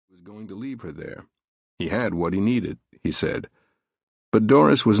was going to leave her there. He had what he needed, he said. But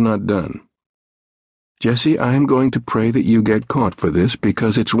Doris was not done. "Jesse, I am going to pray that you get caught for this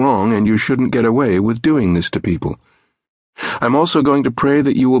because it's wrong and you shouldn't get away with doing this to people. I'm also going to pray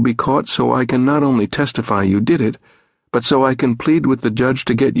that you will be caught so I can not only testify you did it, but so I can plead with the judge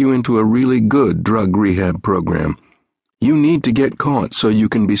to get you into a really good drug rehab program. You need to get caught so you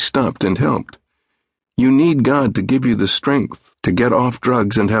can be stopped and helped. You need God to give you the strength to get off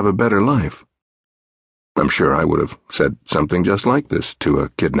drugs and have a better life." I'm sure I would have said something just like this to a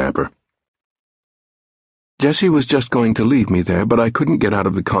kidnapper. Jesse was just going to leave me there, but I couldn't get out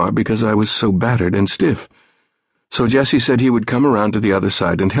of the car because I was so battered and stiff. So Jesse said he would come around to the other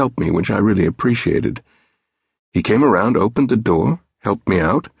side and help me, which I really appreciated. He came around, opened the door, helped me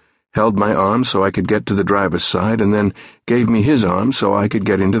out, held my arm so I could get to the driver's side, and then gave me his arm so I could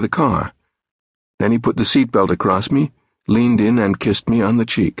get into the car. Then he put the seatbelt across me, leaned in, and kissed me on the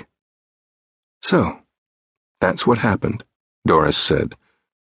cheek. "So, that's what happened," Doris said.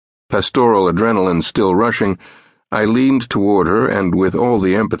 Pastoral adrenaline still rushing, I leaned toward her, and with all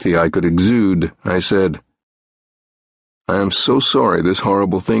the empathy I could exude, I said, "I am so sorry this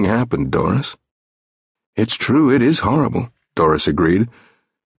horrible thing happened, Doris." "It's true, it is horrible," Doris agreed,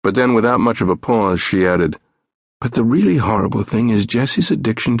 but then without much of a pause she added, "But the really horrible thing is Jesse's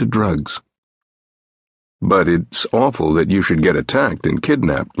addiction to drugs." "But it's awful that you should get attacked and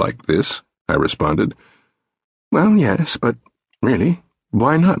kidnapped like this," I responded. "Well, yes, but really,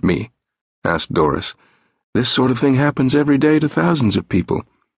 why not me?" asked Doris. "This sort of thing happens every day to thousands of people.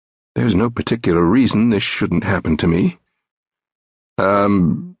 There's no particular reason this shouldn't happen to me."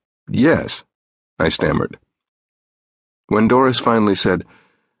 Yes," I stammered. When Doris finally said,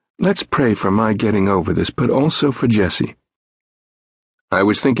 "Let's pray for my getting over this, but also for Jesse," I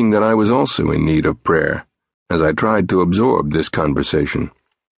was thinking that I was also in need of prayer, as I tried to absorb this conversation.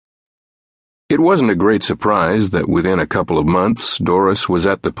 It wasn't a great surprise that within a couple of months Doris was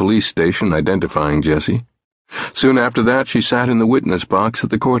at the police station identifying Jesse. Soon after that she sat in the witness box at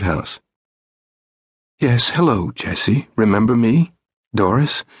the courthouse. "Yes, hello, Jesse. Remember me?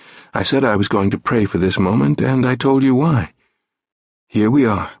 Doris. I said I was going to pray for this moment, and I told you why. Here we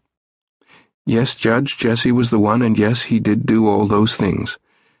are. Yes, Judge, Jesse was the one, and yes, he did do all those things.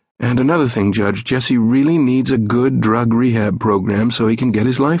 And another thing, Judge, Jesse really needs a good drug rehab program so he can get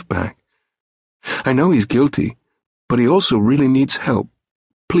his life back. I know he's guilty, but he also really needs help.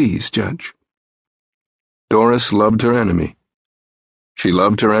 Please, Judge." Doris loved her enemy. She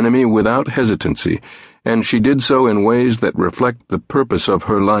loved her enemy without hesitancy, and she did so in ways that reflect the purpose of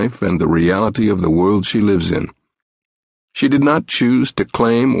her life and the reality of the world she lives in. She did not choose to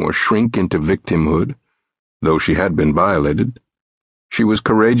claim or shrink into victimhood, though she had been violated. She was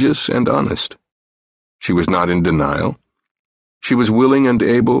courageous and honest. She was not in denial. She was willing and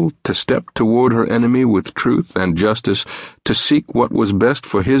able to step toward her enemy with truth and justice, to seek what was best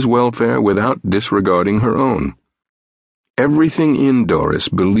for his welfare without disregarding her own. Everything in Doris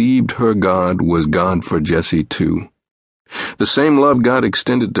believed her God was God for Jesse too. The same love God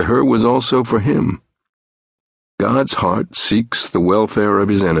extended to her was also for him. God's heart seeks the welfare of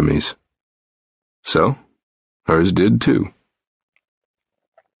his enemies. So, hers did too.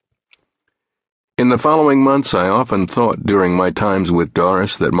 In the following months, I often thought during my times with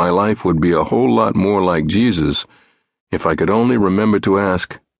Doris that my life would be a whole lot more like Jesus if I could only remember to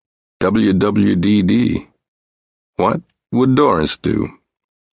ask, WWDD, what would Doris do?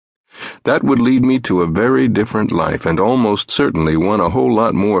 That would lead me to a very different life, and almost certainly one a whole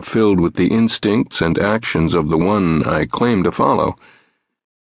lot more filled with the instincts and actions of the one I claim to follow.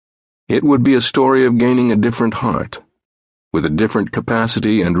 It would be a story of gaining a different heart, with a different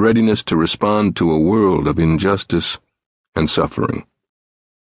capacity and readiness to respond to a world of injustice and suffering.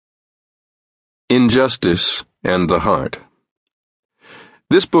 Injustice and the Heart.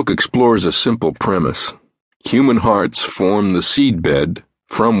 This book explores a simple premise. Human hearts form the seedbed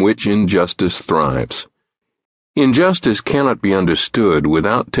from which injustice thrives. Injustice cannot be understood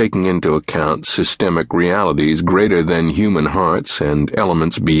without taking into account systemic realities greater than human hearts and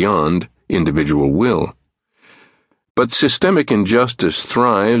elements beyond individual will. But systemic injustice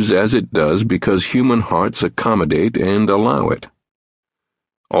thrives as it does because human hearts accommodate and allow it.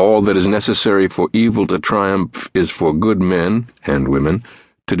 All that is necessary for evil to triumph is for good men and women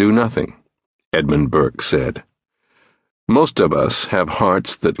to do nothing, Edmund Burke said. Most of us have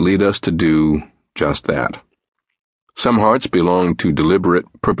hearts that lead us to do just that. Some hearts belong to deliberate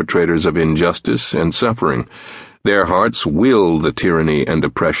perpetrators of injustice and suffering. Their hearts will the tyranny and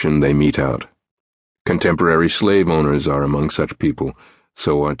oppression they mete out. Contemporary slave owners are among such people,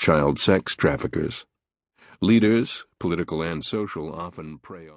 so are child sex traffickers. Leaders, political and social, often prey on